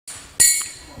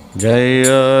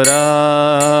Jaya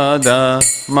Radha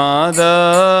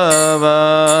Madhava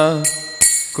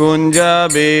Kunja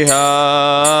Bihari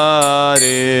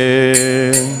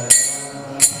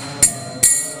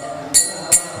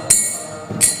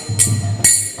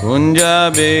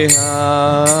Kunja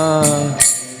Bihari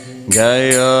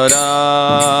Jaya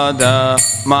Radha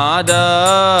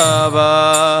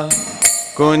Madhava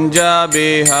Kunja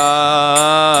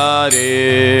Bihari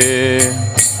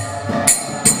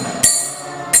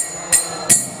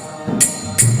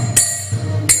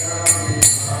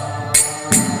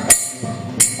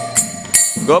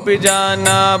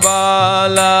Gopijana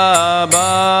Balabha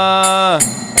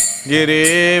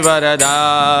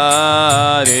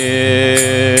Girivaradhari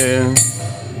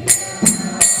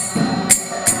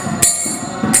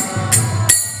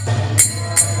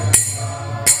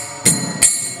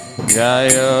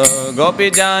Jaya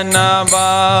Gopijana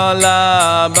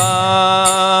Balabha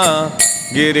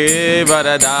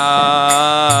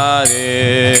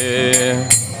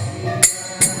Girivaradhari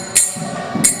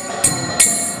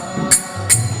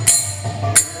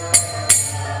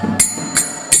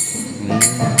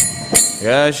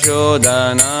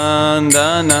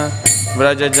Yashodanandana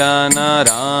Vrajajana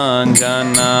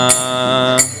Ranjana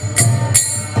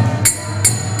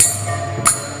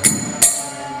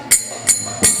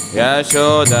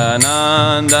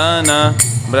Yashodanandana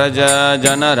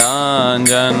Vrajajana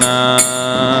Ranjana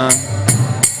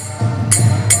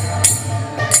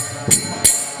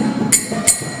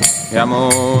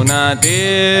Yamuna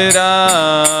Tira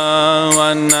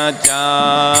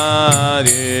Vanachari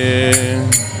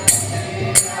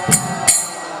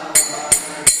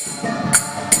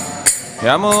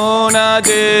Yamuna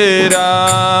Tira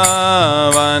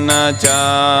Vanachari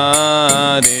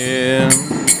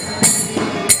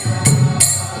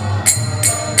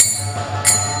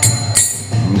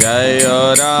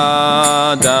Jaya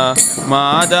Radha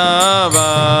Madhava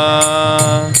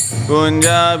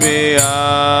Kunja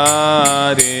Bihari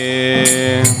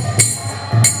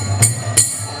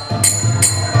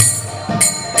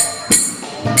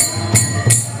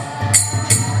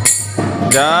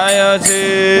Jaya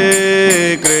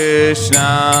Shri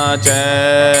Krishna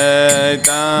Chaitanya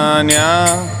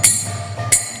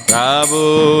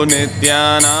Prabhu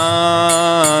Nityananda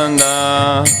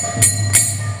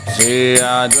Shri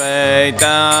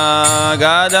Advaita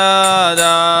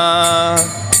Gadadhar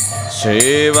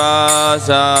Srivasadi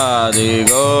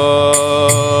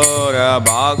Gaura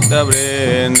Bhakta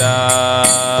Vrinda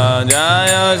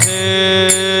Jaya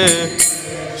Shri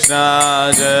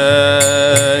Krishna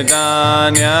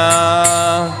Chaitanya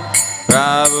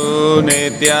Prabhu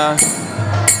Nityananda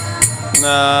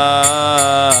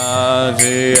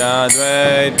Shri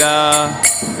Advaita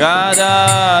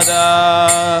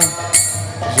Gadadhar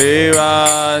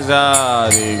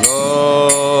Srivasadi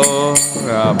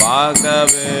Gaura Bhakta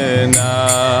Vrinda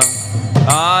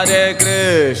Hare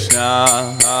Krishna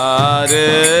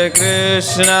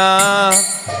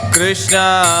Krishna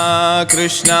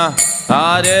Krishna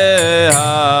Hare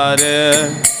Hare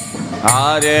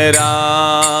Hare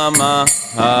Rama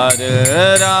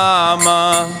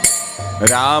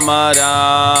Rama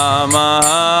Rama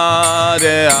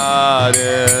Hare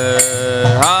Hare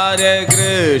Hare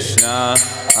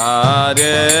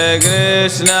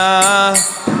Krishna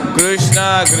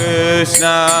Krishna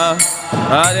Krishna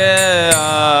Hare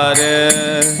Hare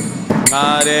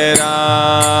Hare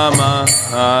Rama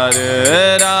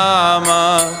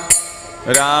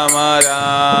Rama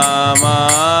Rama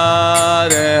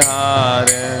Hare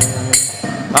Hare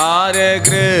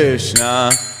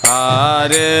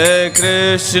Hare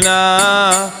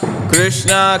Krishna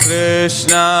Krishna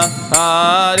Krishna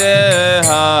Hare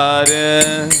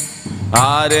Hare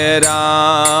Hare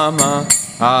Rama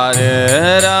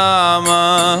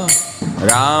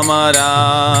Rama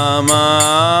Rama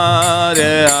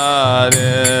Hare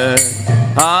Hare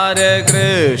Hare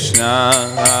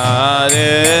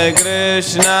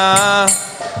Krishna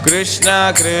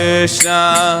Krishna Krishna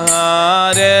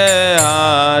Hare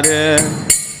Hare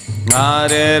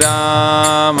Hare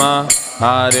Rama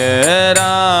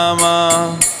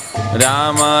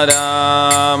Rama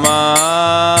Rama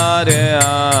Hare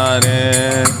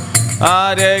Hare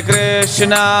Hare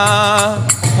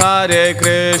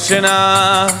Krishna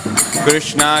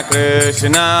Krishna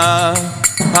Krishna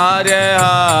Hare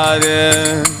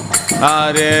Hare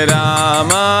Hare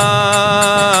Rama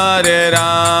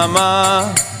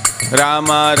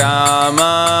Rama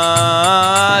Rama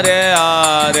Hare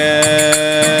Hare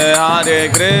Hare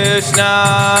Krishna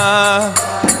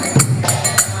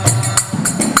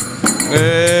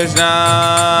Hare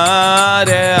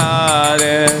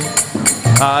Hare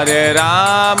Hare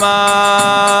Rama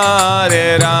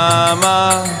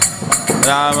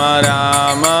Rama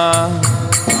Rama.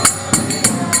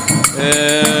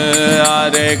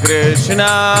 Hare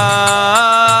Krishna,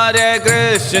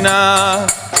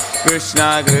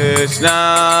 Krishna Krishna,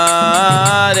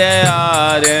 Hare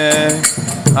Hare,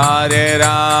 Hare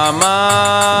Rama,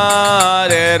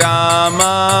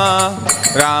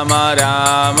 Rama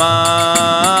Rama,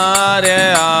 Hare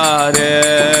Hare,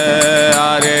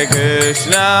 Hare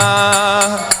Krishna.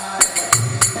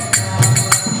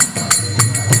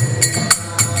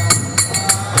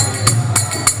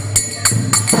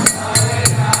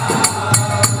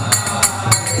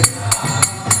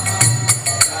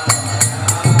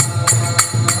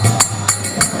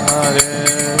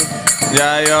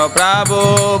 Jaya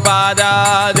Prabhupada,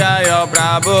 Jaya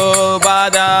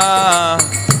Prabhupada,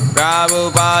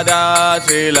 Prabhupada,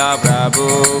 Srila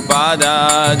Prabhupada,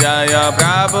 Jaya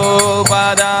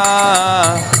Prabhupada,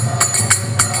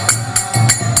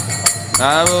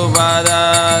 Prabhupada,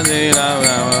 Srila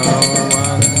Prabhupada.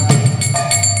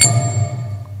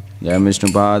 Jai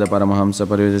Vishnupada Paramahamsa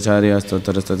Parivajacharya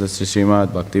Stotra Srimad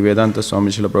Bhaktivedanta Swami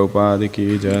Srila Prabhupada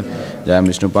ki jai. Jai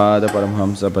Vishnupada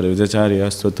Paramahamsa Parivajacharya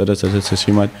Stotra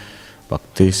Srimad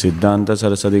Bhakti Siddhanta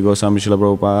Saraswati Goswami Srila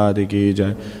Prabhupada ki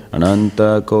jai.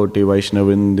 Ananta Koti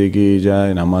Vaishnavindi ki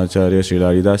jai. Namacharya Srila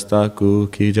Haridas Thakur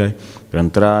ki jai.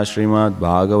 Granthara Srimad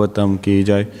Bhagavatam ki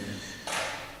jai.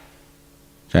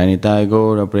 Jai Nitai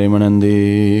Gaura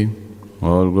Premanandi.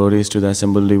 All glories to the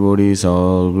assembled devotees,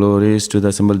 all glories to the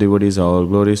assembled devotees, all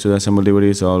glories to the assembled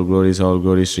devotees, all glories,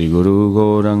 Shri Guru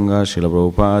Gauranga, Srila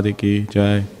Prabhupada ki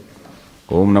jai.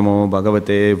 Om Namo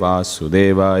Bhagavate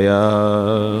Vasudevaya.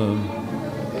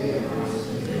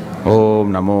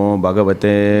 Om Namo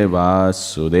Bhagavate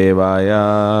Vasudevaya.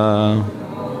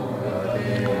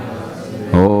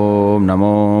 Om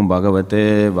Namo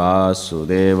Bhagavate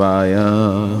Vasudevaya.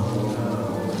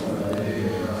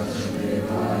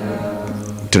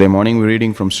 Today morning we are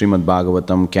reading from Srimad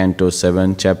Bhagavatam, Canto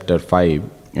 7, Chapter 5,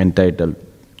 entitled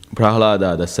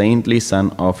Prahlada, the saintly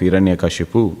son of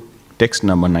Hiranyakashipu. Text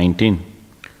number 19.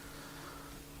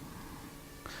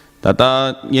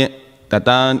 Tata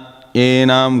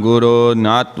yenam guru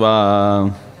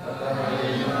natva.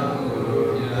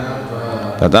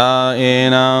 Tata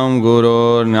yenam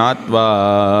guru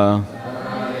natva.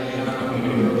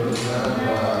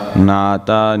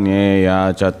 Nata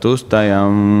nyeya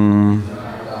chatustayam.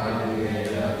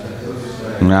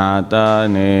 Nata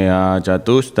neya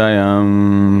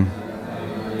chatustayam.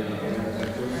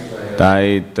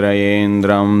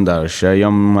 Taitrayendram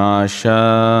darshayam asha.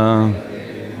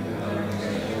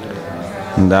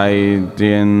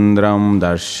 Daityendram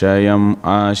darshayam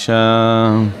asha.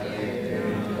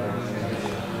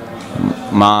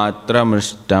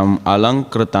 Matramishtam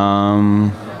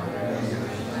alankritam.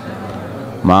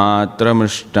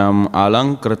 Matramishtam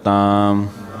alankritam.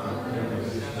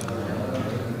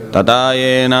 Tata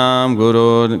yenam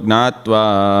guru gnatva.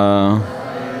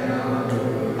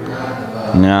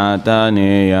 Jnata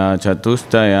neya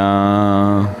chatustaya.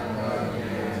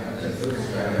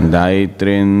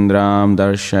 Daitrindram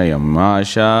darshayam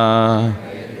asha.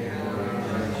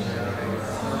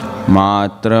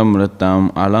 Matramritam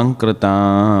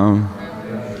alankritam.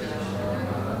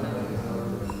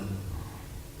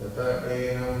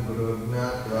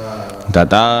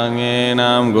 Tata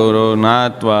yenam guru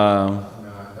gnatva.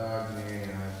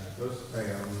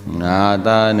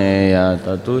 Nata neya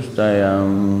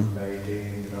tatustayam.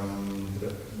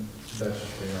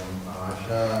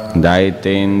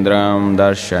 Daitendram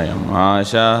darshayam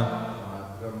asha.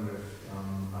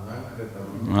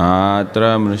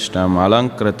 Matramrishtam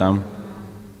alankritam.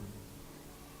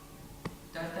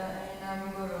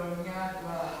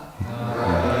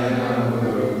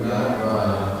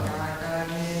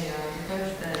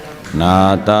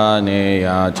 Nata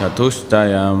neya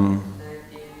chatustayam.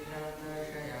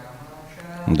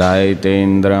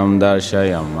 Daitendram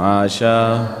darshayam asha.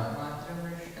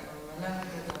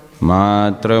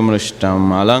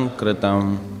 Matramrishtam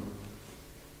alankritam.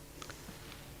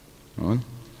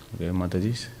 Okay,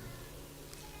 Mataji's.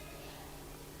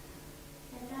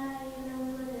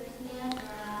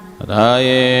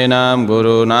 Tatayenam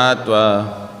guru natva.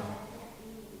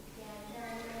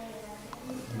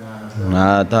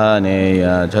 Nata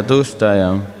neya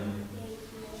chatustayam.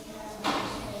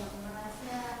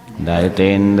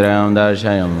 Daitendram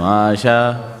darshayam asha.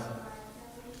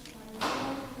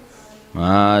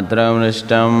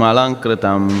 Matramrishtam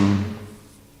alankritam.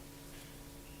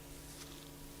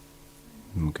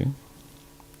 Okay. Do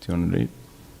you want to read?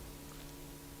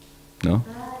 No?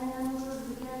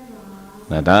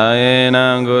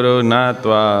 Natayenam guru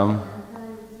natva.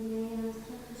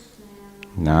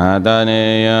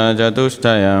 Nadaneya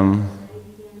Jatushayam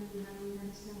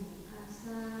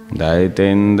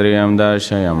Daitendriyam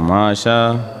Darshayam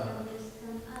Masha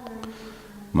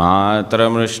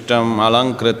Matramrishtam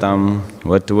Alankritam.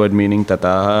 Word meaning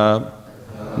Tataha.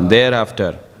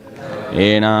 Thereafter,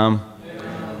 Enam,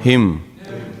 him,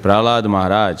 Prahlad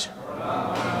Maharaj,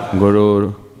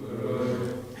 Guru,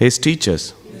 his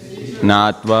teachers,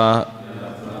 Natva,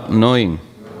 knowing,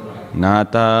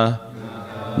 Nata,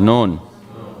 known,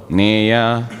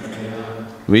 Neya,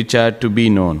 which are to be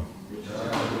known,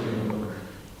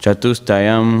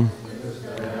 Chatustayam,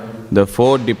 the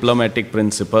four diplomatic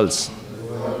principles,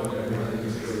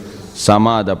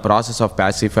 Sama, the process of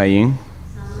pacifying,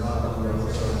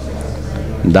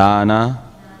 Dana,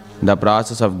 the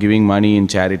process of giving money in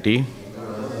charity,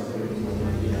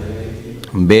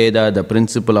 Beda, the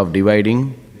principle of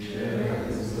dividing,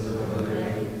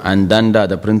 and Danda,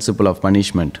 the principle of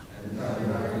punishment.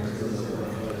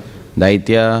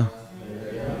 Daitya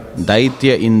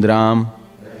Indram,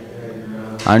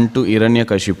 unto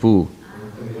Hiranyakashipu,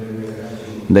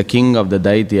 the king of the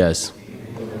Daityas.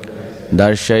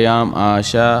 Darshayam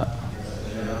Asha,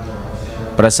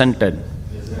 presented.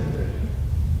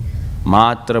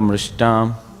 Matra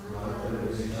Mrishtam,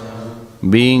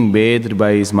 being bathed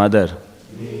by his mother.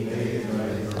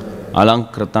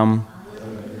 Alankritam,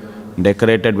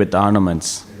 decorated with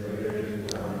ornaments.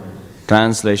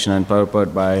 Translation and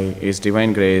purport by His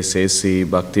Divine Grace A.C.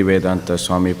 Bhaktivedanta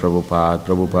Swami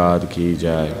Prabhupada Ki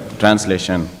Jai.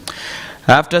 Translation.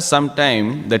 After some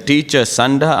time, the teachers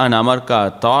Sandha and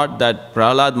Amarka thought that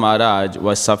Prahlad Maharaj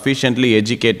was sufficiently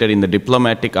educated in the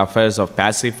diplomatic affairs of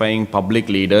pacifying public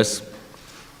leaders,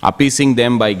 appeasing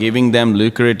them by giving them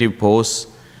lucrative posts,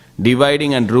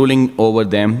 dividing and ruling over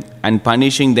them, and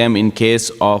punishing them in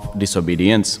case of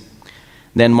disobedience.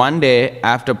 Then one day,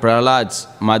 after Prahlad's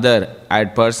mother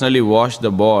had personally washed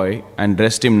the boy and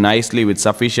dressed him nicely with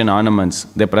sufficient ornaments,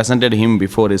 they presented him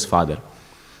before his father.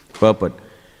 Purport.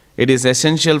 It is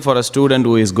essential for a student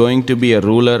who is going to be a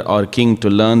ruler or king to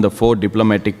learn the four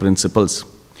diplomatic principles.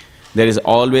 There is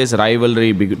always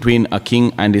rivalry between a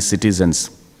king and his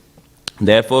citizens.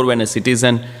 Therefore, when a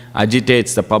citizen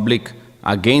agitates the public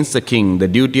against the king, the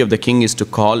duty of the king is to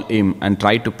call him and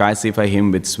try to pacify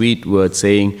him with sweet words,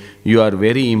 saying, "You are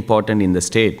very important in the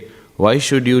state. Why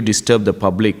should you disturb the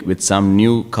public with some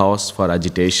new cause for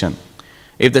agitation?"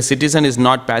 If the citizen is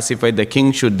not pacified, the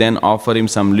king should then offer him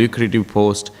some lucrative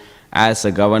post as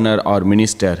a governor or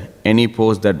minister, any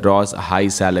post that draws a high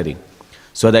salary,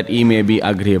 so that he may be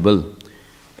agreeable.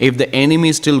 If the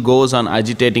enemy still goes on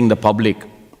agitating the public,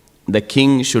 the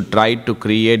king should try to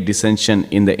create dissension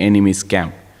in the enemy's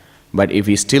camp. But if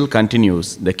he still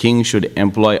continues, the king should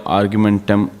employ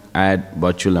argumentum ad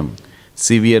botulum,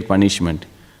 severe punishment,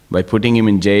 by putting him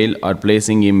in jail or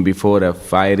placing him before a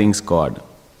firing squad.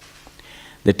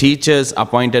 The teachers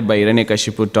appointed by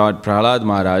Hiranyakashipu taught Prahlad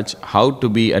Maharaj how to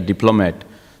be a diplomat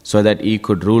so that he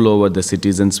could rule over the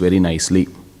citizens very nicely.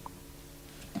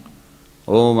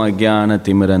 Om Ajnana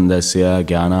Timirandasya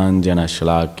Jnananjana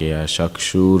Shalakya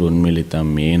Chakshur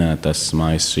Unmilitam Yena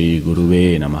Tasmai Sri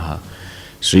Guruve Namaha.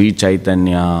 Sri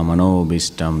Chaitanya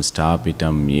Manobishtam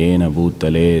Stapitam Yena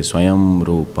Bhutale Swayam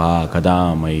Rupa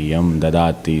Kadamayam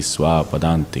Dadati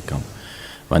Swapadantikam.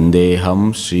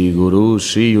 Vandeham Sri Guru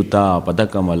Sri Yuta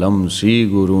Padakamalam Sri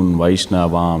Gurun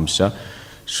Vaishnavamsha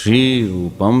Sri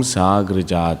Rupam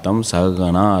Sagrajatam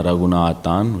Sagana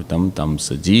Raghunathan Vitam Tam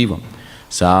Sajivam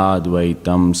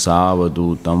Sadvaitam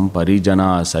Savadutam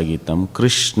Parijana Sagitam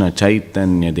Krishna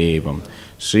Chaitanya Devam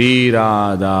Sri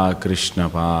Radha Krishna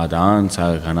Padan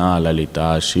Sagana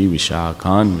Lalita Sri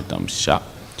Vishakhan Vitam Sha.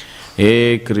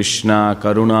 He Krishna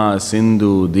Karuna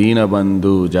Sindhu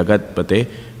Dinabandhu Jagatpate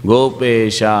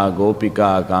Gopesha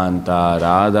Gopika Kanta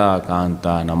Radha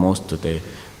Kanta Namostute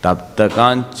Tapta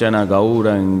Kanchana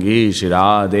Gaurangi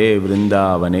Shirade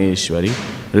Vrindavaneshwari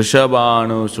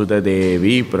Rishabhanu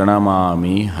Sudadevi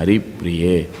Pranamami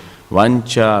Haripriye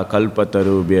Vancha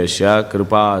Kalpatarubhyasya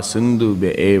Kripa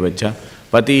Sindhubhya Evacha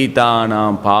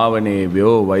Patitanam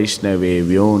Pavanebhyo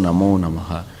Vaishnavebhyo Namo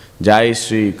Namaha. Jai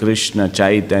Sri Krishna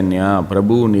Chaitanya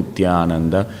Prabhu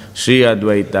Nityananda Sri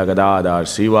Advaita Gadadhar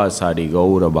Srivasadi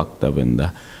Gaura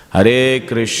Bhaktavinda. Hare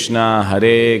Krishna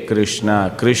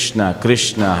Krishna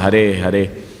Krishna Hare Hare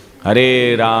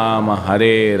Hare Rama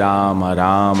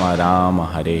Rama Rama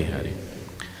Hare Hare.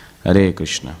 Hare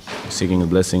Krishna. Seeking the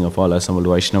blessing of all assembled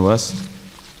Vaishnavas.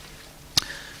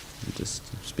 Just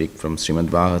speak from Srimad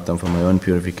Bhagavatam for my own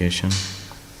purification.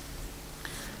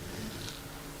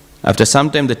 After some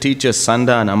time, the teachers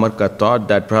Sanda and Amarka thought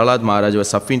that Prahlad Maharaj was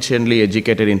sufficiently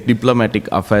educated in diplomatic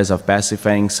affairs of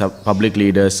pacifying public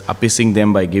leaders, appeasing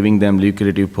them by giving them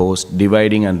lucrative posts,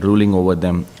 dividing and ruling over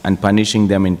them, and punishing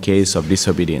them in case of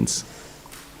disobedience.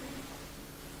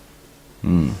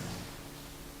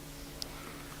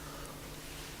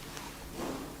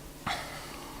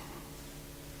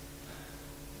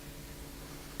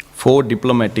 Four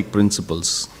diplomatic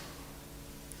principles.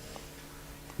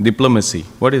 Diplomacy.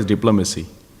 What is diplomacy?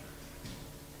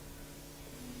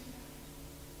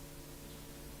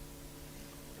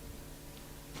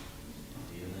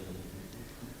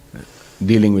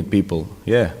 Dealing with people.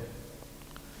 Yeah.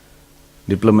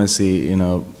 Diplomacy,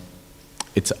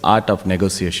 it's art of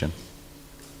negotiation.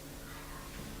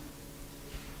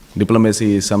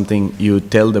 Diplomacy is something you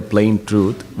tell the plain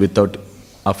truth without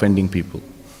offending people.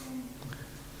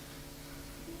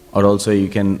 Or also you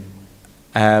can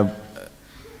have,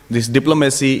 this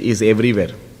diplomacy is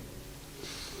everywhere.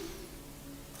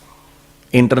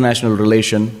 International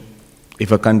relation,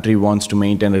 if a country wants to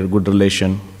maintain a good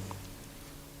relation,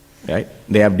 right?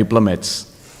 They have diplomats.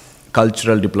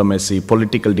 Cultural diplomacy,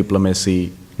 political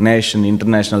diplomacy,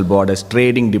 international borders,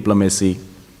 trading diplomacy.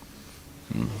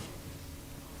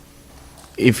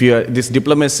 If this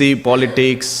diplomacy,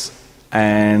 politics,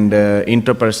 and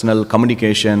interpersonal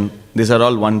communication, these are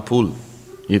all one pool.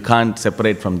 You can't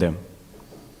separate from them.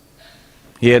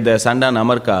 Here the Sanda and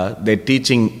Amarka, they're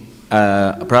teaching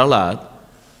Prahlad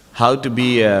how to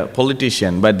be a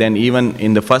politician, but then even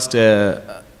in the first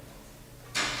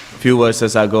few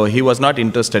verses ago, he was not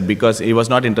interested because he was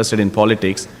not interested in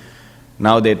politics.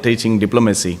 Now they're teaching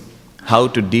diplomacy, how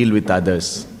to deal with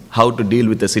others, how to deal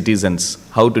with the citizens,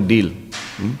 how to deal.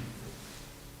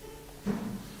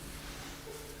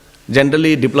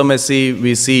 Generally, diplomacy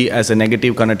we see as a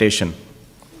negative connotation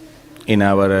in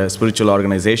our spiritual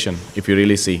organization, if you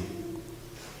really see.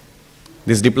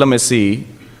 This diplomacy,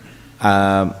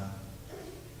 so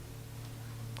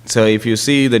if you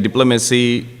see the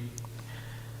diplomacy,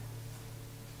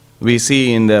 we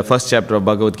see in the first chapter of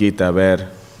Bhagavad Gita where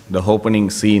the opening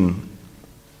scene,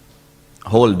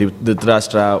 whole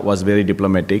Dhritarashtra was very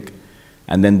diplomatic,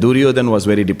 and then Duryodhana was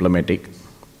very diplomatic.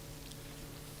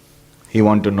 He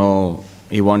want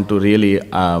to really,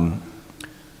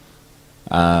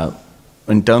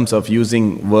 in terms of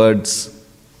using words,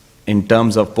 in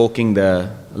terms of poking the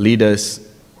leaders,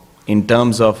 in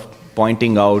terms of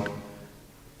pointing out,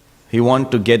 he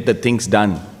want to get the things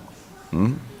done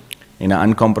in an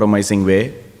uncompromising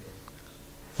way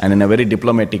and in a very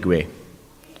diplomatic way.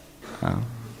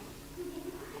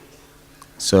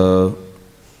 So,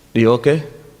 are you okay?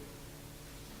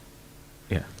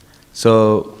 Yeah.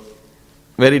 So,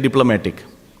 very diplomatic.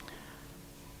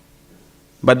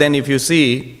 But then if you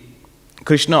see,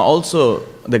 Krishna also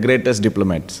the greatest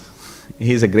diplomat.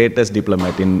 He is the greatest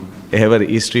diplomat in ever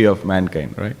history of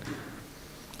mankind, right?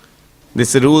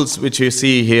 These rules which you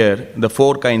see here, the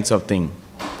four kinds of thing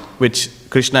which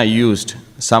Krishna used,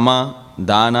 Sama,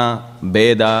 Dana,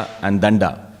 Beda and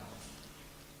Danda.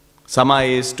 Sama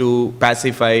is to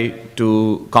pacify,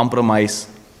 to compromise.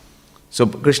 So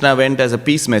Krishna went as a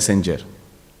peace messenger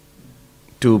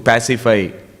to pacify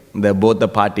both the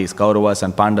parties, Kauravas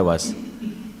and Pandavas.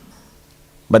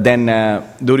 But then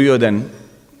Duryodhana,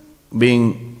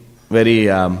 being very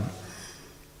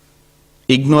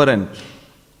ignorant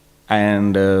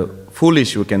and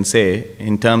foolish, we can say,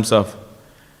 in terms of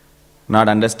not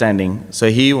understanding, so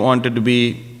he wanted to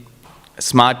be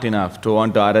smart enough to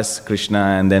want to arrest Krishna,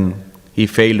 and then he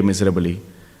failed miserably.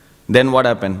 Then what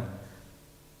happened?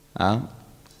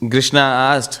 Krishna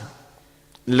asked,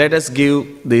 let us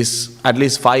give this at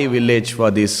least 5 villages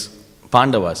for these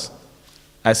Pandavas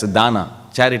as a dana,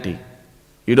 charity.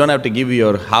 You don't have to give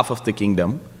your half of the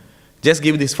kingdom. Just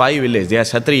give these 5 villages. They are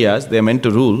Kshatriyas, they are meant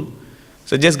to rule.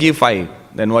 So just give 5.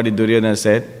 Then what did Duryodhana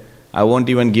said? I won't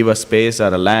even give a space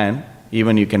or a land,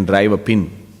 even you can drive a pin.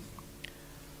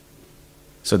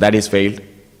 So that is failed.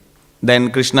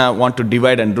 Then Krishna want to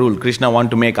divide and rule. Krishna want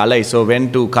to make allies. So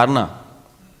went to Karna.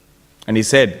 And he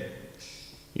said,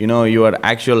 your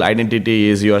actual identity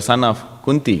is you are son of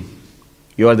Kunti.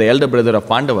 You are the elder brother of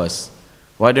Pandavas.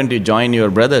 Why don't you join your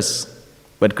brothers?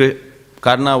 But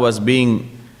Karna was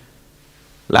being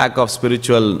lack of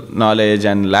spiritual knowledge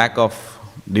and lack of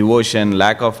devotion,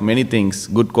 lack of many things,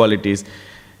 good qualities.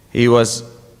 He was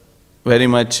very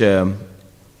much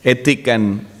ethic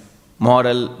and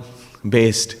moral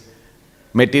based,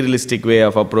 materialistic way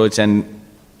of approach, and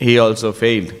he also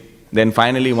failed. Then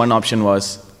finally one option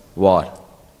was war.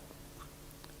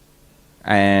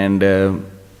 And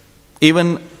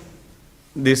even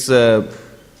this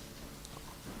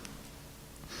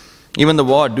Even the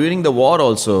war, during the war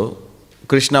also,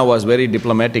 Krishna was very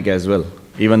diplomatic as well.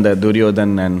 Even the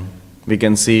Duryodhan, and we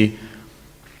can see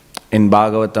in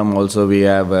Bhagavatam also we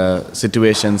have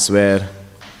situations where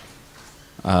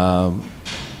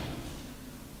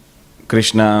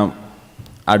Krishna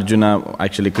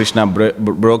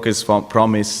broke his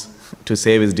promise to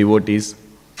save his devotees.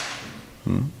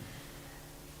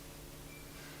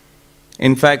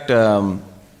 In fact, the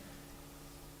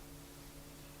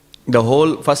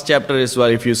whole first chapter is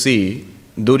where, if you see,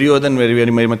 Duryodhan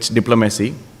very much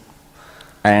diplomacy,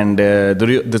 and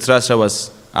Dhritarashtra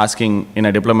was asking in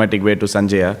a diplomatic way to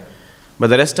Sanjaya. But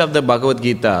the rest of the Bhagavad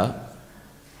Gita,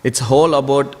 it's whole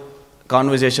about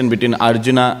conversation between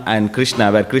Arjuna and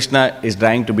Krishna, where Krishna is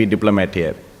trying to be diplomat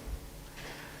here,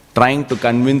 trying to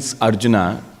convince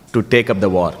Arjuna to take up the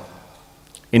war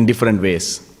in different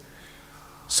ways.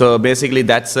 So basically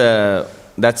that's the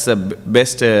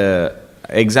best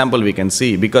example we can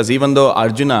see, because even though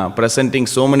Arjuna presenting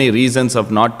so many reasons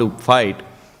of not to fight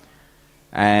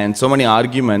and so many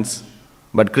arguments,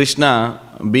 but Krishna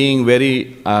being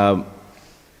very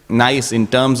nice in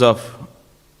terms of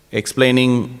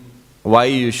explaining why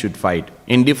you should fight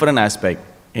in different aspects,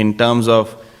 in terms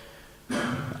of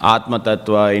Atma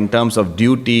Tattva, in terms of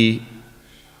duty,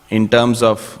 in terms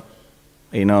of,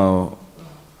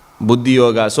 Buddhi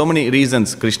Yoga, so many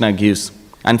reasons Krishna gives.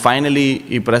 And finally,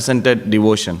 he presented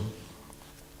devotion.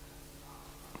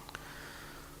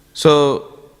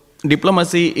 So,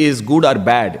 diplomacy is good or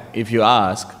bad, if you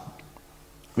ask,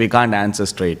 we can't answer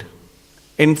straight.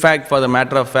 In fact, for the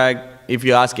matter of fact, if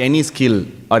you ask any skill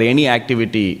or any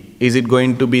activity, is it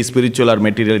going to be spiritual or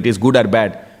material, it is good or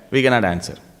bad, we cannot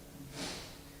answer.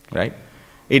 Right?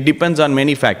 It depends on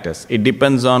many factors. It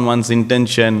depends on one's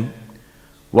intention.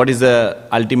 What is the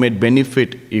ultimate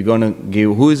benefit you're going to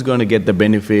give? Who is going to get the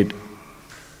benefit?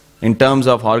 In terms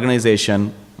of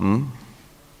organization.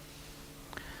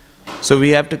 So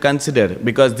we have to consider,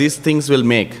 because these things will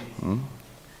make.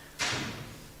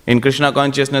 In Krishna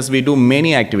consciousness, we do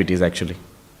many activities actually,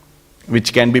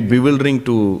 which can be bewildering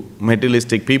to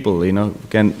materialistic people.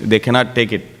 They cannot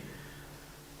take it.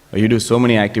 You do so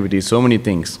many activities, so many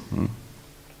things.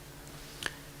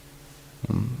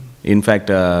 In fact,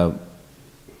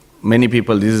 many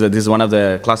people, this is one of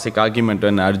the classic argument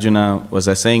when Arjuna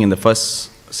was saying in the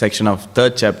first section of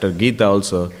third chapter, Gita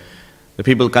also, the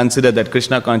people consider that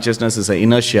Krishna consciousness is an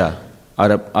inertia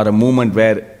or a movement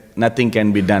where nothing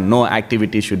can be done, no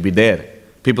activity should be there.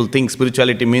 People think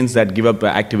spirituality means that give up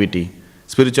activity.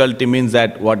 Spirituality means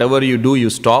that whatever you do, you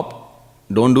stop,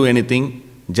 don't do anything,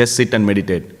 just sit and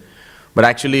meditate. But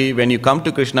actually, when you come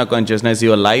to Krishna consciousness,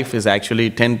 your life is actually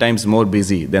 10 times more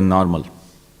busy than normal,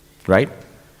 right?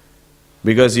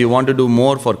 Because you want to do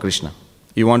more for Krishna.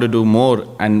 You want to do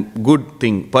more and good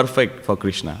thing, perfect for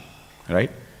Krishna,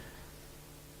 right?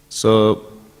 So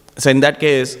in that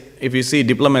case, if you see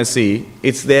diplomacy,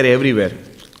 it's there everywhere.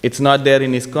 It's not there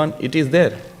in ISKCON, it is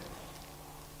there.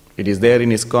 It is there in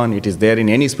ISKCON, it is there in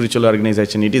any spiritual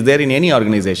organization, it is there in any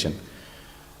organization.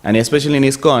 And especially in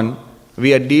ISKCON,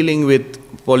 we are dealing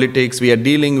with politics, we are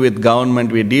dealing with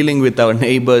government, we are dealing with our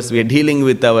neighbors, we are dealing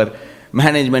with our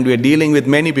management, we are dealing with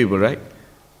many people, right?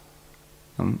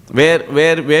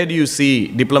 Where do you see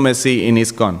diplomacy in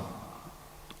ISKCON?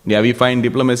 Yeah, we find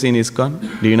diplomacy in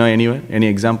ISKCON. Do you know anywhere? Any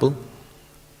example?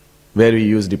 Where we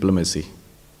use diplomacy?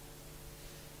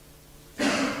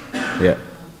 Yeah.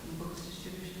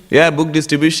 Yeah, book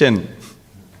distribution.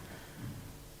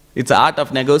 It's an art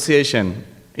of negotiation.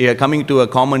 We are coming to a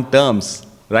common terms,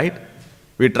 right?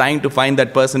 We're trying to find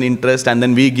that person interest, and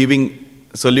then we giving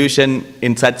solution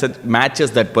in such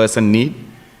matches that person need,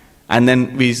 and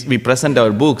then we present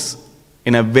our books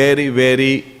in a very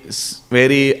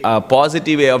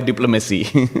positive way of diplomacy,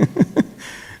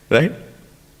 right?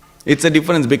 It's a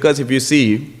difference, because if you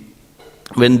see,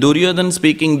 when Duryodhan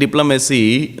speaking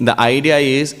diplomacy, the idea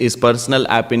is personal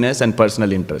happiness and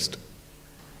personal interest,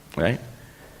 right?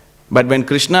 But when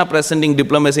Krishna presenting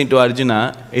diplomacy to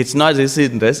Arjuna, it's not his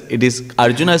interest, it is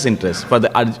Arjuna's interest, for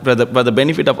the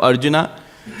benefit of Arjuna,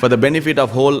 for the benefit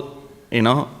of whole,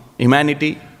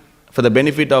 humanity, for the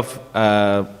benefit of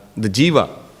the jiva.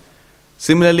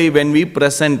 Similarly, when we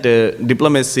present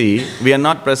diplomacy, we are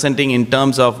not presenting in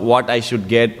terms of what I should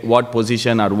get, what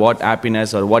position or what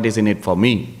happiness or what is in it for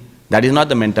me. That is not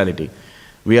the mentality.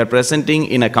 We are presenting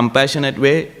in a compassionate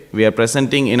way. We are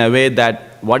presenting in a way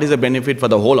that what is the benefit for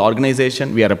the whole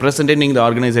organization. We are representing the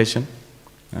organization.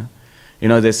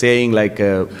 They're saying like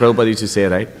Prabhupada used to say,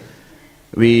 right?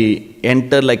 We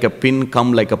enter like a pin,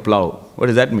 come like a plow. What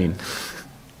does that mean?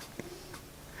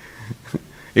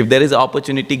 If there is an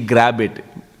opportunity, grab it.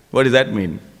 What does that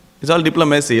mean? It's all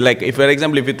diplomacy. Like, if, for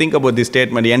example, if you think about this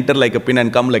statement, enter like a pin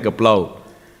and come like a plow.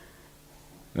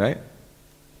 Right?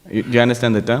 Do you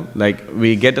understand the term? Like,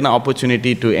 we get an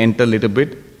opportunity to enter a little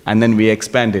bit and then we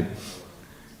expand it.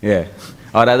 Yeah.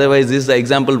 Or otherwise, this is the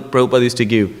example Prabhupada used to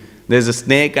give. There's a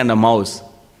snake and a mouse.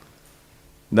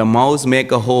 The mouse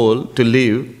make a hole to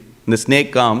live. The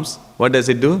snake comes. What does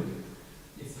it do?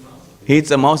 He eats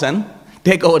the mouse and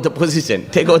take over the position,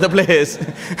 take over the place.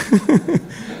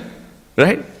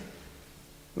 Right?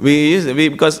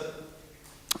 Because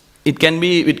it can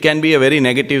be a very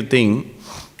negative thing,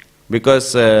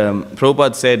 because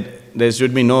Prabhupada said there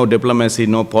should be no diplomacy,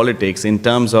 no politics in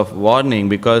terms of warning,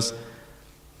 because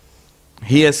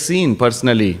he has seen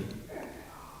personally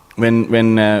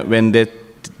when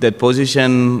that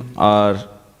position, or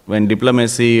when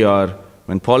diplomacy or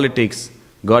when politics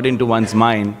got into one's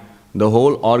mind, the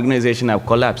whole organization have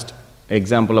collapsed.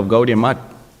 Example of Gaudiya Math.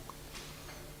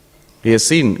 He has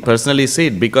personally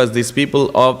seen, because these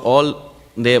people of all,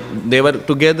 they were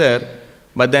together,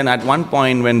 but then at one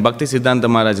point when Bhakti Siddhanta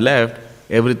Maharaj left,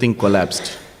 everything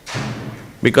collapsed.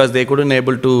 Because they couldn't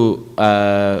able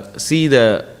to see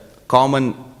the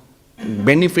common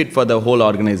benefit for the whole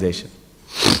organization.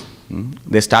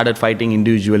 They started fighting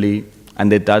individually,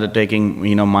 and they started taking,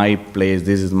 my place,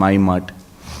 this is my mat,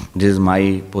 this is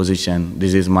my position,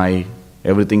 this is my,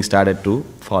 everything started to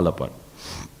fall apart.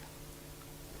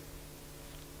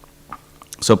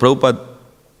 So Prabhupada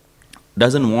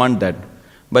doesn't want that.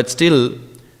 But still,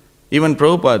 even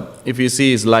Prabhupada, if you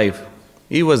see his life,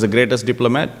 he was the greatest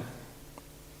diplomat.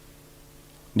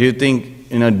 Do you think,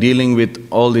 dealing with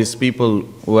all these people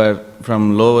who are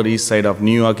from Lower East Side of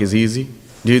New York is easy?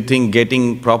 Do you think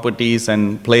getting properties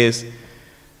and place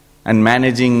and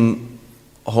managing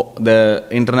the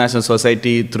international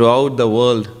society throughout the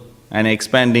world and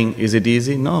expanding, is it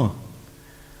easy? No.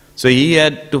 So he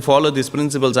had to follow these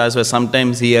principles as well.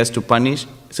 Sometimes he has to punish.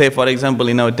 Say, for example,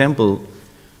 in our temple,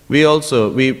 we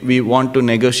want to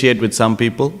negotiate with some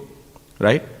people,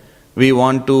 right? We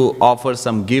want to offer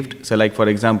some gift. So like, for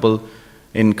example,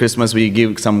 in Christmas we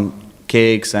give some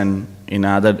cakes, and in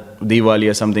other Diwali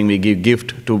or something we give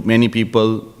gift to many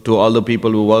people, to all the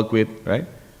people who work with, right?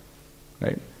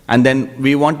 Right? And then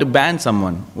we want to ban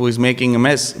someone who is making a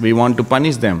mess. We want to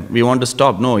punish them. We want to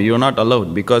stop. No, you're not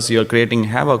allowed, because you're creating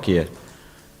havoc here.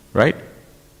 Right?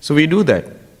 So we do that.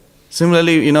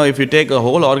 Similarly, if you take a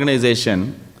whole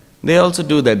organization, they also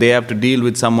do that. They have to deal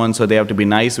with someone, so they have to be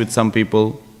nice with some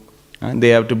people. And they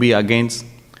have to be against.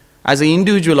 As an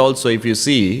individual also, if you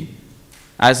see,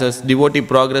 as a devotee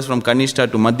progress from Kanishta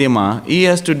to Madhyama, he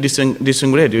has to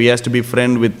distinguish. He has to be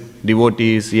friend with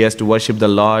devotees. He has to worship the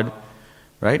Lord.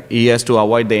 Right? He has to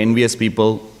avoid the envious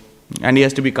people, and he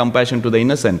has to be compassionate to the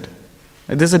innocent.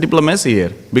 This is a diplomacy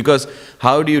here, because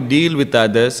how do you deal with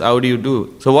others? How do you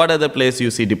do? So what other place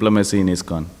you see diplomacy in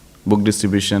ISKCON? Book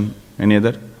distribution, any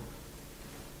other?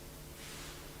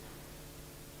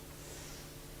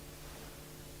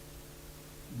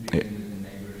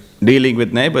 Dealing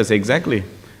with neighbors, exactly.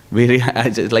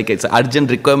 Like it's an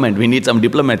urgent requirement. We need some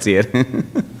diplomats here.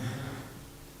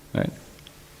 Right?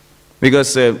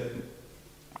 Because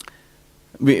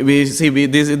this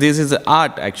is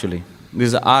art actually. This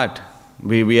is art.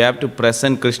 We have to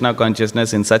present Krishna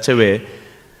consciousness in such a way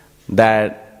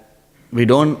that we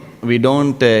don't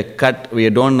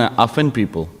offend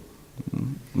people.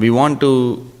 We want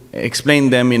to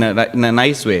explain them in a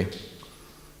nice way.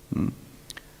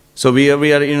 So we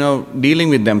are dealing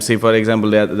with them. See, for example,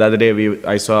 the other day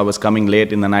I was coming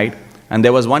late in the night, and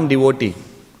there was one devotee,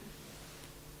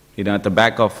 at the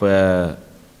back of the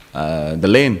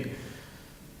lane.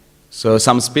 So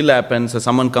some spill happened, so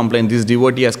someone complained, this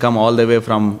devotee has come all the way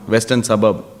from western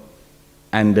suburb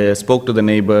and spoke to the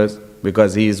neighbors,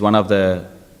 because he is one of the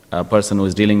person who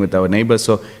is dealing with our neighbors.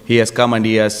 So he has come and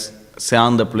he has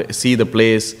see the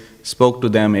place, spoke to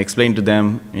them, explained to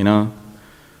them,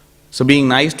 So being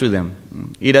nice to them.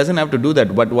 He doesn't have to do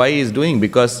that, but why he is doing?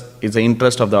 Because it's the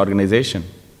interest of the organization.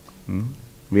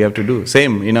 We have to do.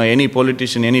 Same, any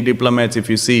politician, any diplomats, if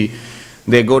you see,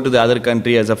 they go to the other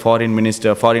country as a foreign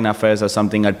minister, foreign affairs or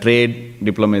something, a trade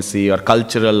diplomacy or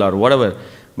cultural or whatever.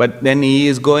 But then he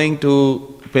is going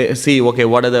to see, okay,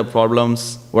 what are the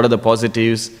problems, what are the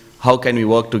positives, how can we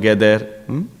work together?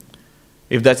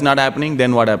 If that's not happening,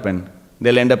 then what happened?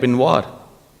 They'll end up in war,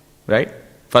 right?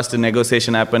 First the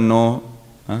negotiation happened, no.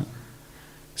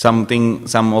 Some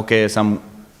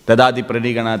dadati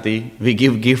pradiganati, we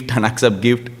give gift and accept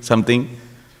gift, something.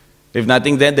 If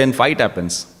nothing there, then fight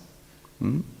happens.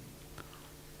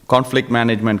 Conflict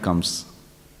management comes.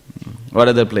 What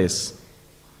other place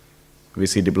we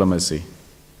see diplomacy?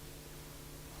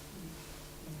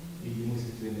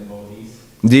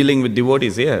 Dealing with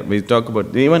devotees, yeah. We talk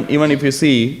about, even if you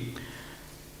see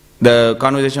the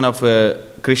conversation of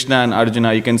Krishna and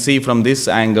Arjuna, you can see from this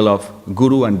angle of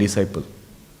guru and disciple.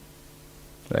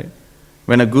 Right?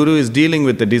 When a guru is dealing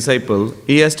with a disciple,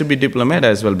 he has to be diplomat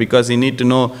as well, because he needs to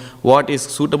know what is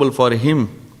suitable for him.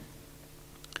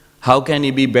 How can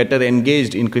he be better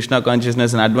engaged in Krishna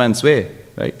consciousness in an advanced way?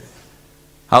 Right?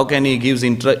 How can he give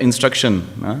instruction?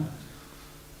 Huh?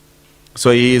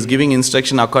 So he is giving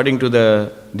instruction according to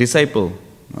the disciple.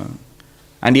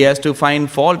 And he has to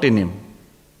find fault in him.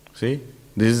 See?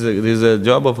 This is a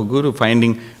job of a guru,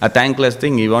 finding a thankless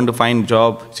thing. You want to find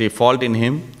fault in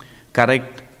him,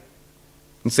 correct.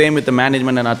 Same with the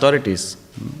management and authorities.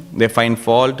 They find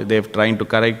fault, they're trying to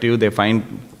correct you, they find,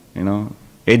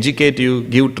 educate you,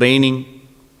 give training.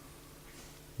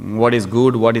 What is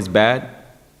good, what is bad.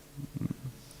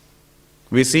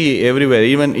 We see everywhere,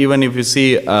 even if you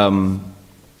see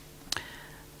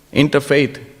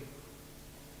interfaith,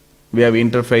 we have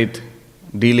interfaith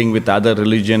dealing with other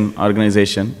religion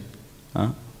organization.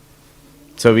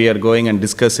 So we are going and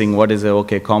discussing what is a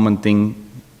common thing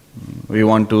we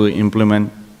want to implement.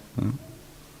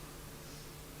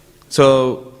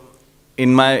 So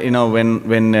in my,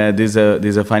 when there's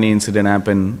a funny incident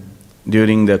happened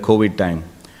during the COVID time.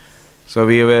 So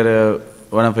we were,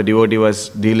 one of the devotee was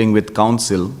dealing with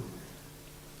council,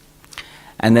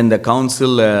 and then the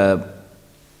council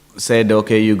said,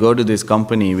 okay, you go to this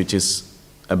company, which is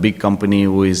a big company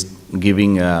who is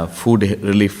giving food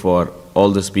relief for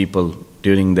all those people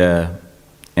during the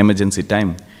emergency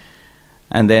time.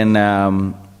 And then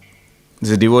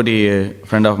this devotee, a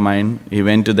friend of mine, he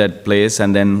went to that place,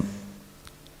 and then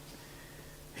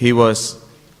he was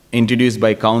introduced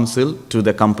by council to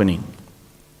the company.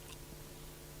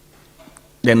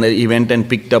 Then he went and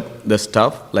picked up the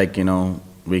stuff, like,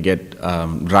 we get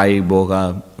dry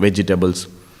boga, vegetables.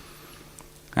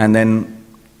 And then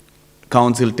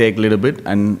council take a little bit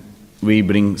and we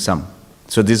bring some.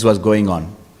 So this was going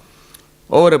on.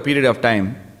 Over a period of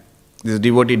time, this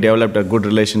devotee developed a good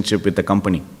relationship with the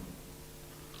company.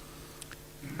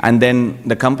 And then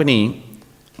the company,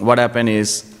 what happened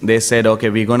is, they said,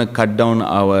 okay, we're going to cut down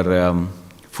our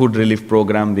food relief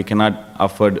program. We cannot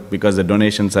afford, because the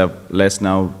donations are less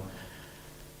now.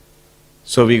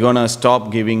 So we're going to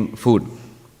stop giving food.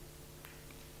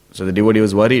 So the devotee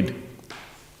was worried.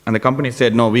 And the company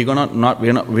said, no, we're not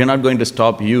going to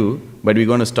stop you, but we're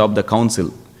going to stop the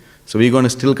council. So we're going to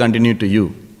still continue to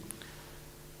you.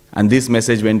 And this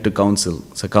message went to council.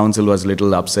 So council was a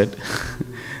little upset.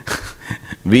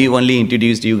 We only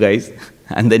introduced you guys,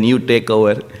 and then you take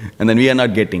over, and then we are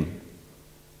not getting.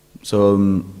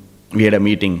 So we had a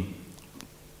meeting.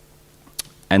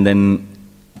 And then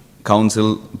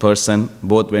council person,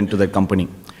 both went to the company.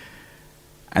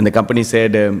 And the company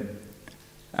said,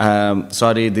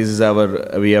 sorry, this is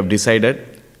we have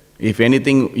decided, if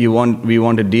anything we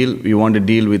want to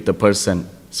deal with the person.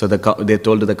 So they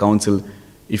told to the council,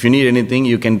 if you need anything,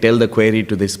 you can tell the query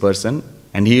to this person,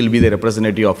 and he will be the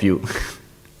representative of you.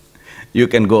 You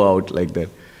can go out like that.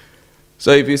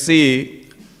 So if you see,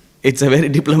 it's a very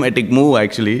diplomatic move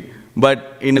actually,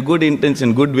 but in a good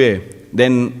intention, good way.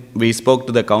 Then we spoke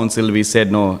to the council, we said,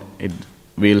 no, it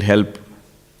will help.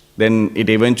 Then it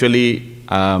eventually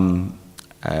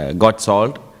got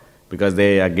solved, because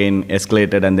they again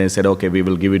escalated and they said, okay, we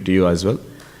will give it to you as well,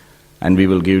 and we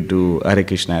will give it to Hare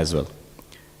Krishna as well.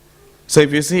 So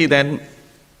if you see, then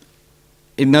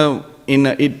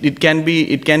it can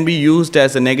be used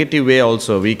as a negative way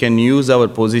also. We can use our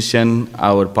position,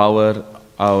 our power,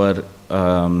 our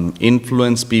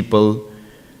influence people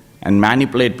and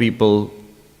manipulate people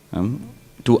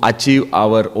to achieve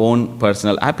our own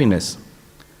personal happiness.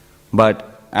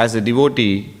 But as a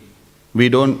devotee, we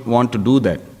don't want to do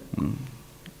that.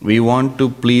 We want to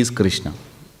please Krishna.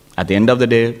 At the end of the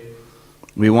day,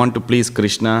 we want to please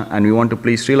Krishna, and we want to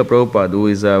please Srila Prabhupada, who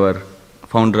is our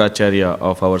founder acharya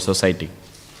of our society.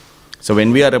 So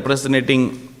when we are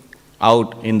representing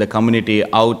out in the community,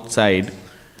 outside,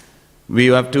 we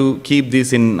have to keep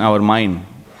this in our mind,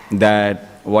 that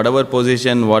whatever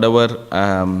position, whatever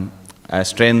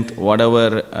strength,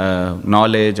 whatever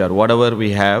knowledge or whatever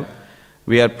we have,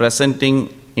 we are presenting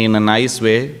in a nice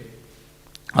way,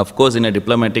 of course in a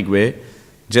diplomatic way,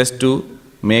 just to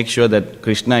make sure that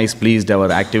Krishna is pleased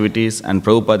our activities and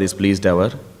Prabhupada is pleased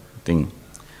our thing.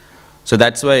 So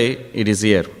that's why it is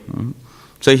here.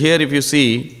 So here if you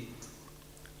see,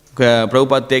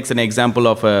 Prabhupada takes an example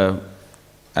of a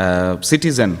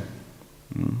citizen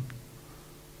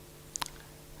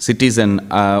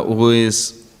who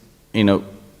is,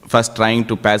 first trying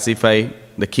to pacify,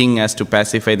 the king has to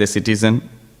pacify the citizen.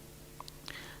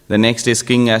 the next is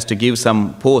king has to give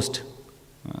some post,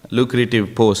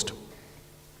 lucrative post.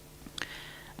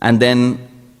 And then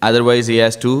otherwise he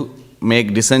has to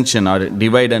make dissension or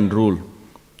divide and rule.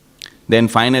 Then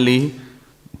finally,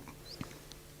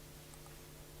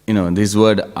 this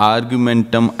word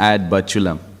argumentum ad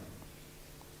baculum.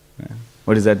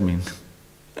 What does that mean?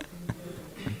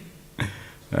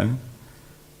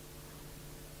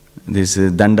 This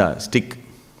is danda, stick.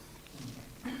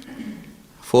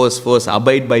 Force,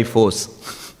 abide by force.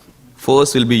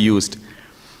 Force will be used.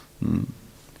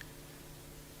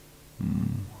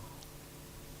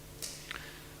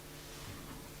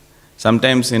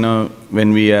 Sometimes,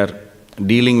 when we are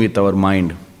dealing with our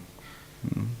mind,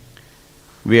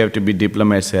 we have to be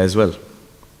diplomats as well.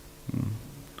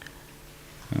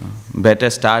 Better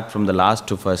start from the last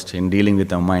to first in dealing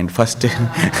with our mind. First,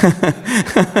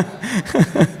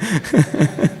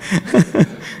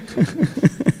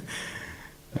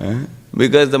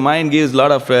 because the mind gives a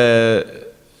lot of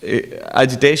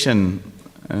agitation.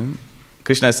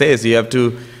 Krishna says you have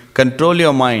to control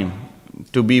your mind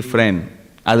to be friend.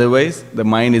 Otherwise, the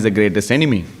mind is the greatest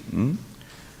enemy.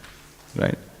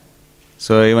 Right?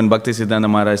 So even Bhakti Siddhanta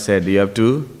Maharaj said,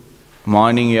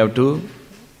 morning you have to,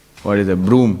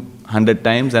 broom 100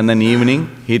 times, and then evening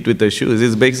hit with the shoes.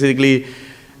 It's basically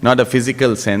not a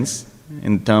physical sense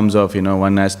in terms of,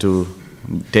 one has to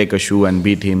take a shoe and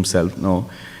beat himself. No.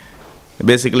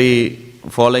 Basically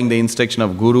following the instruction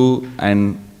of Guru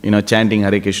and, chanting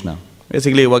Hare Krishna.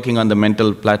 Basically working on the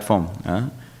mental platform.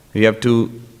 You have to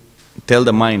tell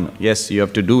the mind, yes, you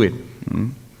have to do it.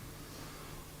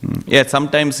 Yeah,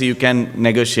 sometimes you can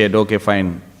negotiate, okay,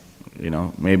 fine,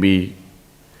 maybe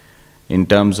in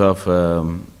terms of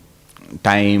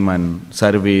time and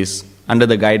service, under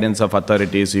the guidance of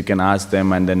authorities, you can ask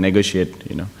them and then negotiate,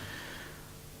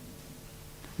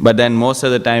 But then most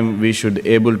of the time we should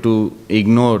able to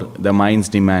ignore the mind's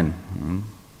demand,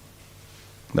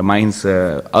 the mind's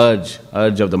urge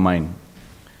of the mind.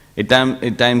 At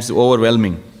times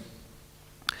overwhelming.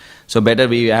 So better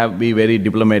we be very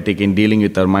diplomatic in dealing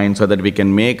with our mind so that we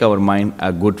can make our mind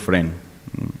a good friend,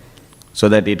 so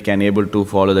that it can able to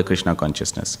follow the Krishna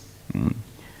consciousness.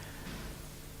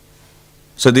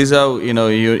 So this is how,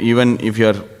 even if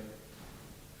you're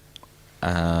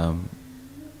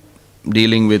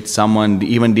dealing with someone,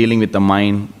 even dealing with the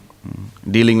mind,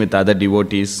 dealing with other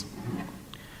devotees.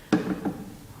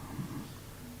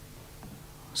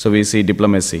 So we see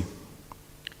diplomacy.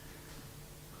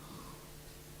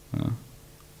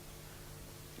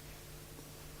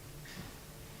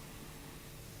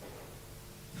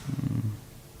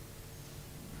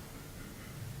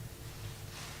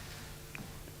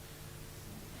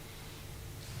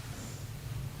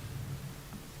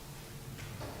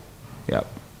 Yeah.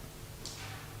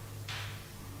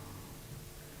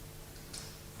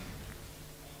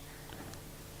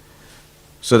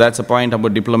 So that's a point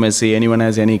about diplomacy. Anyone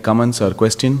has any comments or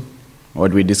question?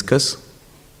 What we discuss?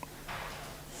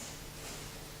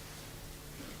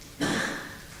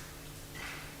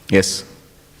 Yes.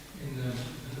 In the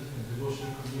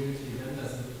devotional community, when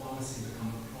does diplomacy become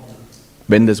a problem?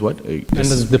 When does what? When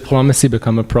does diplomacy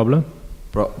become a problem?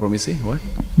 Promising? What?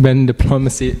 When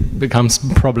diplomacy becomes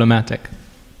problematic.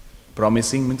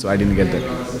 Promising means? I didn't get that.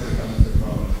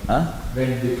 Huh?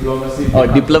 When diplomacy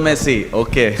diplomacy.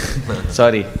 Okay.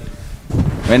 Sorry.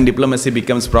 When diplomacy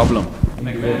becomes problem. When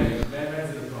is it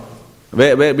a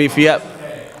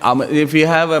problem? If you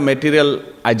have a material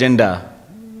agenda,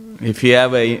 if you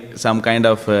have some kind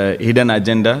of hidden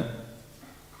agenda,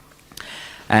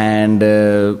 and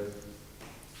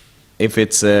if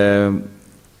it's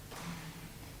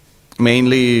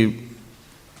mainly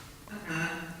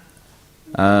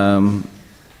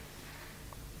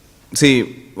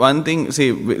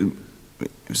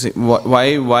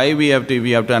why we have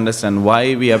to understand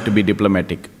why we have to be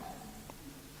diplomatic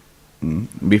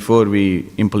before we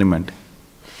implement.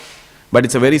 But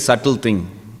it's a very subtle thing.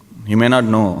 You may not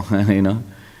know,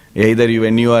 either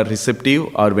when you are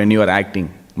receptive or when you are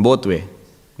acting, both way,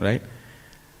 right?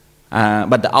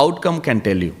 But the outcome can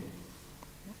tell you.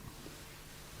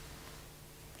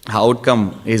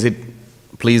 Outcome, is it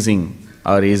pleasing,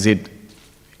 or is it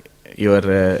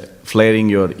you're flaring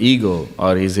your ego,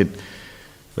 or is it,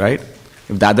 right?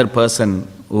 If the other person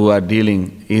who are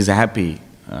dealing is happy,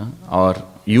 or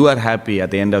you are happy at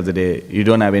the end of the day, you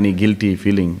don't have any guilty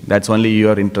feeling, that's only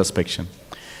your introspection.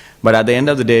 But at the end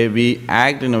of the day, we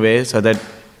act in a way so that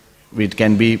it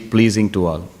can be pleasing to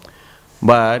all.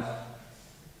 But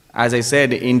as I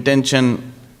said,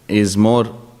 intention is more,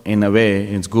 in a way,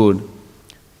 it's good.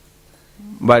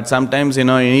 But sometimes,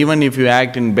 even if you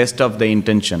act in best of the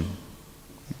intention,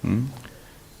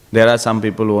 there are some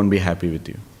people who won't be happy with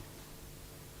you.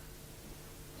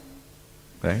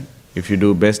 Right? If you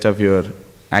do best of your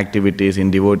activities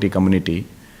in devotee community,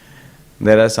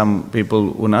 there are some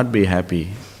people who will not be happy.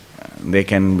 They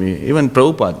can be, even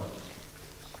Prabhupada.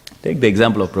 Take the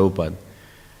example of Prabhupada.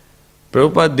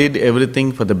 Prabhupada did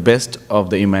everything for the best of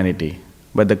the humanity,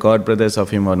 but the god brothers of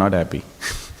him were not happy.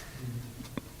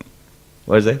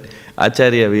 What is that?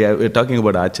 Acharya, we're talking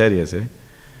about Acharyas.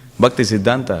 Bhakti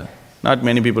Siddhanta, not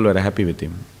many people were happy with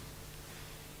him.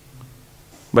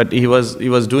 But he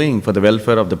was doing for the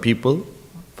welfare of the people,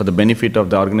 for the benefit of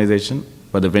the organization,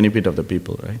 for the benefit of the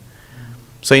people, right?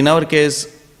 So in our case,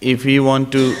 if we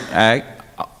want to act,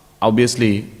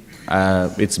 obviously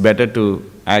it's better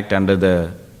to act under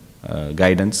the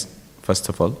guidance, first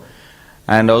of all.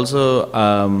 And also,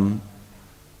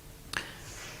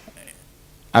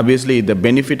 obviously the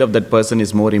benefit of that person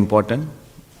is more important,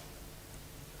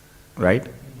 right?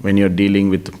 When you're dealing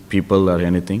with people or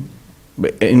anything.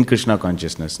 In Krishna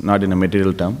consciousness, not in a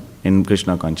material term, in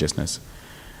Krishna consciousness.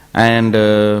 And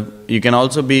you can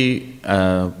also be,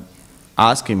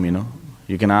 ask him,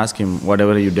 you can ask him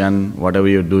whatever you've done, whatever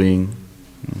you're doing.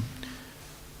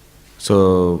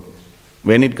 So,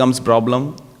 when it comes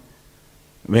problem,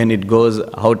 when it goes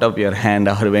out of your hand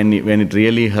or when it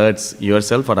really hurts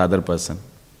yourself or other person.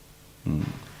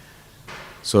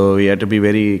 So, we have to be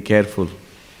very careful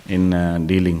in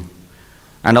dealing.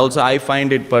 And also I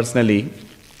find it personally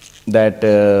that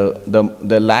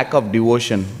the lack of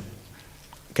devotion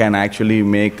can actually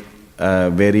make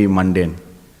very mundane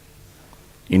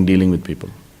in dealing with people.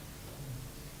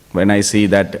 When I see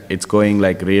that it's going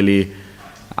like really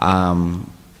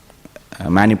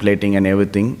manipulating and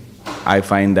everything, I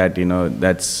find that,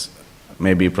 that's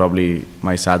maybe probably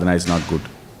my sadhana is not good.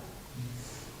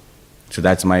 So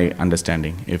that's my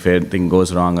understanding. If anything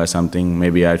goes wrong or something,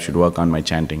 maybe I should work on my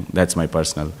chanting. That's my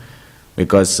personal.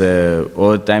 Because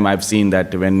over time I've seen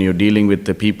that when you're dealing with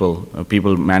the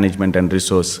people management and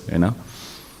resource,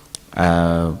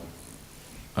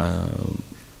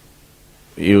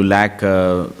 you lack,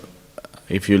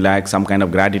 if you lack some kind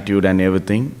of gratitude and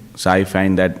everything, so I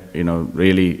find that,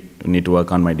 really need to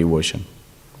work on my devotion.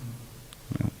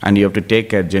 And you have to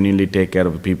take care, genuinely take care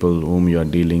of the people whom you are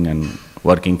dealing and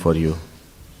working for you.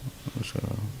 So,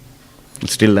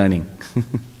 still learning.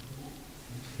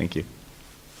 Thank you.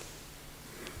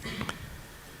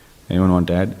 Anyone want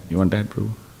to add? You want to add, Prabhu?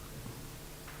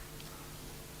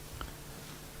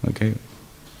 Okay.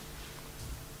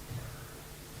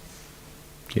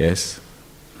 Yes.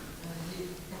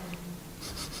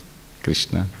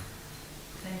 Krishna.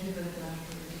 Thank you for the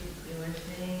clarification. You were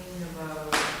saying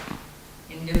about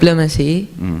in diplomacy,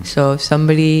 so if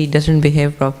somebody doesn't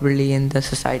behave properly in the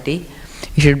society,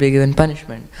 he should be given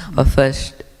punishment, or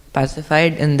first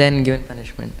pacified and then given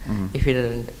punishment if he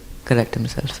doesn't correct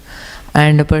himself.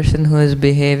 And a person who is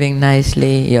behaving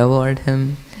nicely, you award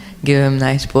him, give him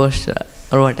nice post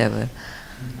or whatever.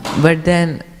 But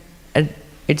then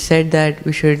it said that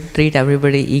we should treat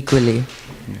everybody equally.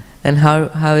 And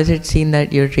how is it seen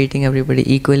that you're treating everybody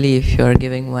equally if you're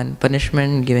giving one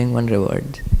punishment, giving one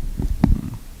reward?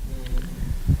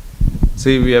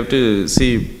 See, we have to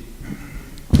see,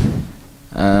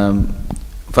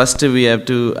 first we have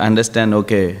to understand,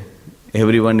 okay,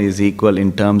 everyone is equal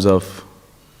in terms of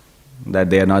that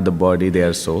they are not the body, they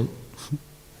are soul.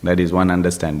 That is one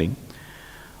understanding.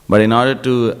 But in order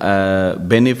to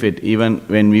benefit, even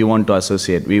when we want to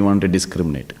associate, we want to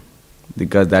discriminate,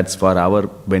 because that's for our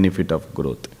benefit of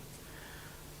growth.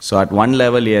 So at one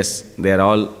level, yes, they are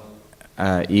all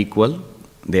equal,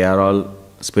 they are all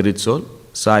spirit soul,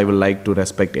 so I would like to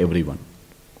respect everyone.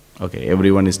 Okay,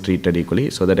 everyone is treated equally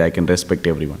so that I can respect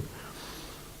everyone.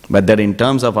 But that in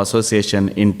terms of association,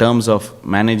 in terms of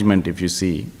management, if you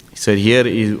see, so here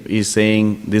he is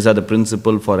saying these are the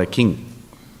principle for a king.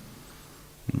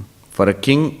 For a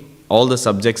king, all the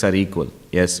subjects are equal.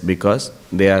 Yes, because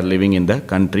they are living in the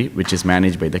country which is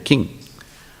managed by the king.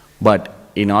 But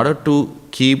in order to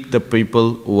keep the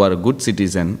people who are a good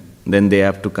citizen, then they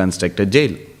have to construct a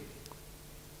jail.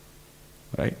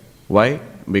 Right? Why?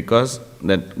 Because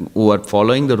that who are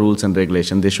following the rules and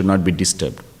regulations, they should not be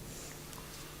disturbed.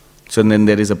 So then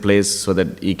there is a place so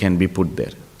that he can be put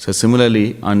there. So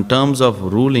similarly, on terms of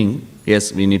ruling,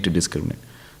 yes, we need to discriminate.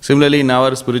 Similarly, in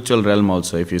our spiritual realm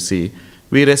also, if you see,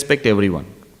 we respect everyone.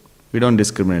 We don't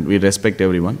discriminate. We respect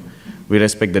everyone. We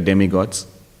respect the demigods.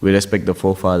 We respect the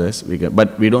forefathers.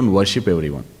 But we don't worship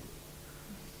everyone.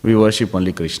 We worship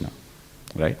only Krishna,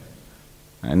 right?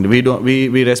 And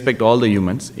we respect all the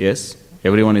humans. Yes,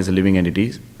 everyone is a living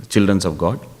entity, children of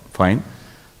God. Fine.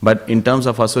 But in terms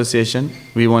of association,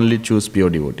 we only choose pure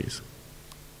devotees,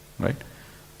 right?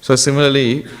 So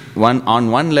similarly,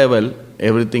 on one level,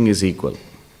 everything is equal.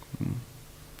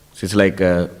 So it's like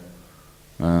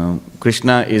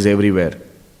Krishna is everywhere.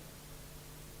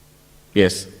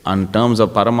 Yes, on terms of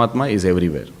Paramatma is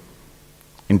everywhere.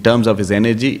 In terms of his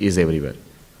energy is everywhere.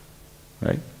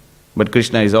 Right? But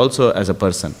Krishna is also as a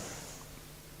person.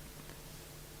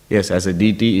 Yes, as a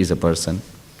deity is a person.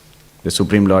 The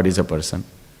Supreme Lord is a person.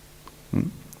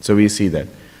 So we see that.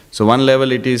 So one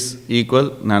level it is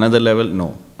equal, another level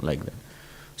no, like that.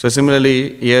 So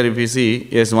similarly, here if we see,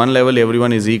 yes, one level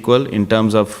everyone is equal in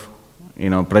terms of,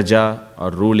 praja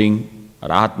or ruling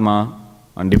or atma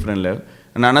on different level.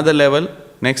 And another level,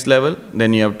 next level,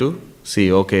 then you have to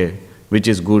see, okay, which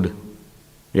is good.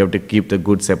 You have to keep the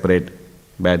good separate,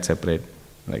 bad separate,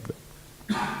 like that.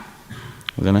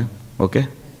 Isn't it? Okay?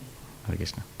 Hare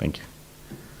Krishna. Thank you.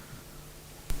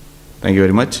 Thank you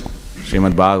very much.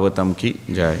 Srimad Bhagavatam ki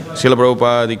jai. Srila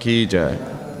Prabhupada ki jai.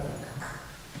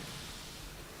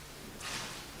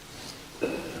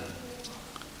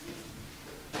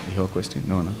 You have a question?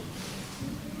 No, no.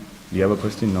 Do you have a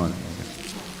question? No, no. Okay.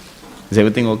 Is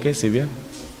everything okay, Sivya?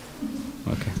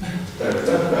 Okay.